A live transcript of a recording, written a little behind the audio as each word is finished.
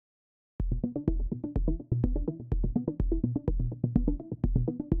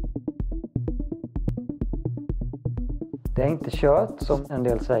Det är inte kört som en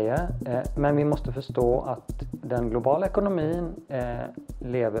del säger, men vi måste förstå att den globala ekonomin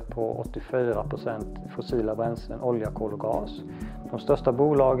lever på 84% fossila bränslen, olja, kol och gas. De största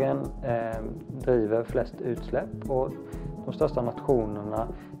bolagen driver flest utsläpp och de största nationerna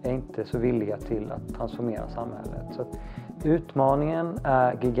är inte så villiga till att transformera samhället. Så att utmaningen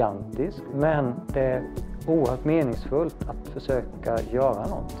är gigantisk, men det är oerhört meningsfullt att försöka göra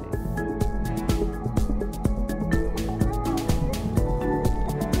någonting.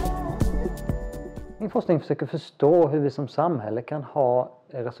 Min forskning försöker förstå hur vi som samhälle kan ha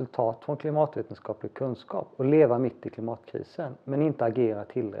resultat från klimatvetenskaplig kunskap och leva mitt i klimatkrisen, men inte agera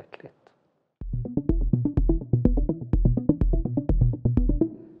tillräckligt.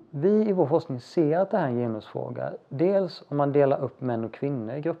 Vi i vår forskning ser att det här är en genusfråga. Dels om man delar upp män och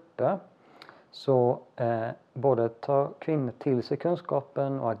kvinnor i grupper så både tar kvinnor till sig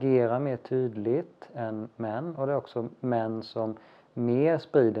kunskapen och agerar mer tydligt än män. Och det är också män som mer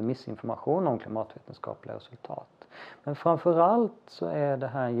sprider missinformation om klimatvetenskapliga resultat. Men framförallt så är det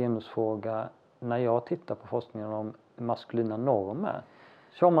här en genusfråga när jag tittar på forskningen om maskulina normer.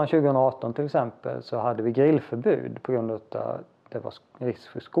 Sommaren 2018 till exempel så hade vi grillförbud på grund av att det var risk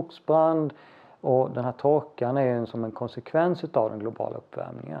för skogsbrand. Och den här torkan är ju som en konsekvens av den globala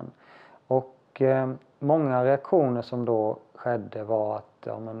uppvärmningen. Och många reaktioner som då skedde var att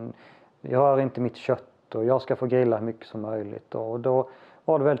jag rör inte mitt kött och jag ska få grilla hur mycket som möjligt. Och då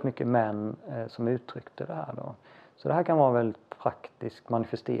var det väldigt mycket män som uttryckte det här då. Så det här kan vara en väldigt praktisk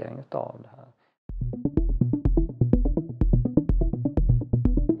manifestering av det här.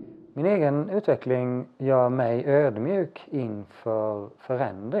 Min egen utveckling gör mig ödmjuk inför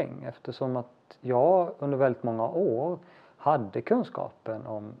förändring eftersom att jag under väldigt många år hade kunskapen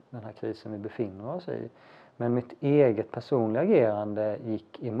om den här krisen vi befinner oss i. Men mitt eget personliga agerande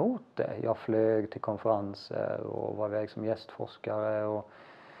gick emot det. Jag flög till konferenser och var iväg som gästforskare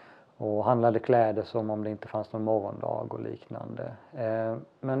och handlade kläder som om det inte fanns någon morgondag och liknande.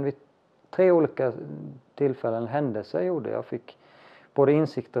 Men vid 3 olika tillfällen händelser jag fick både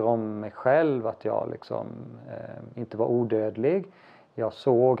insikter om mig själv, att jag inte var odödlig. Jag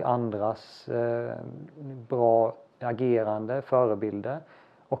såg andras bra agerande, förebilder.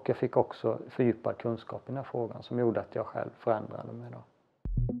 Och jag fick också fördjupad kunskap i den här frågan som gjorde att jag själv förändrade mig då.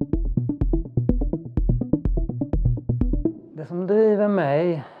 Det som driver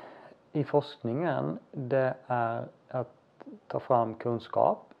mig i forskningen det är att ta fram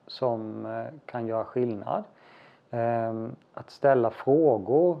kunskap som kan göra skillnad. Att ställa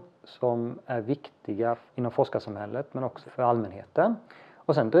frågor som är viktiga inom forskarsamhället men också för allmänheten.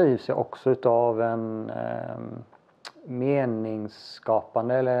 Och sen drivs jag också av en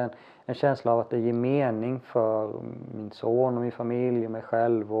meningsskapande eller en känsla av att det ger mening för min son och min familj och mig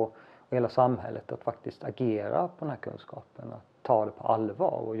själv och hela samhället att faktiskt agera på den här kunskapen. Att ta det på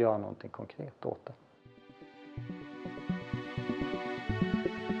allvar och göra någonting konkret åt det.